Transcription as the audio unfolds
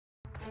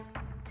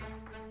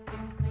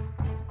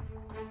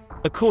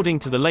According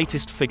to the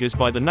latest figures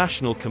by the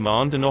National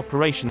Command and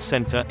Operations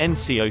Center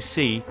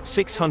 (NCOC),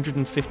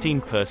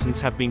 615 persons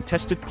have been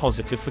tested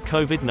positive for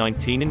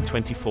COVID-19 in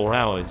 24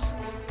 hours.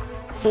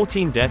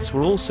 14 deaths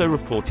were also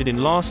reported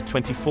in last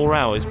 24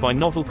 hours by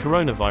novel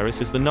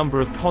coronavirus as the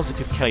number of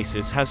positive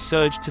cases has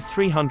surged to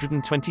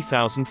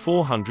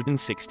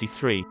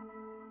 320,463.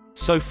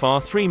 So far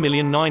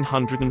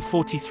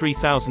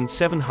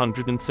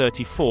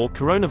 3,943,734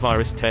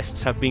 coronavirus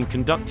tests have been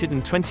conducted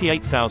and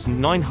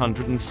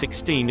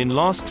 28,916 in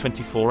last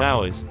 24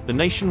 hours. The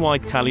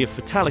nationwide tally of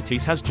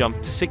fatalities has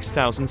jumped to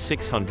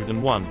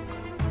 6,601.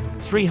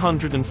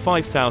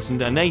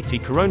 305,080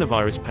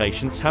 coronavirus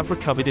patients have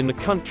recovered in the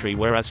country,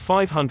 whereas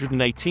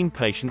 518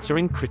 patients are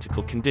in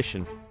critical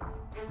condition.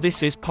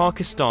 This is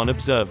Pakistan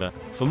Observer.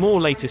 For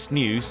more latest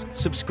news,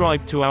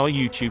 subscribe to our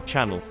YouTube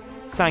channel.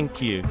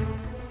 Thank you.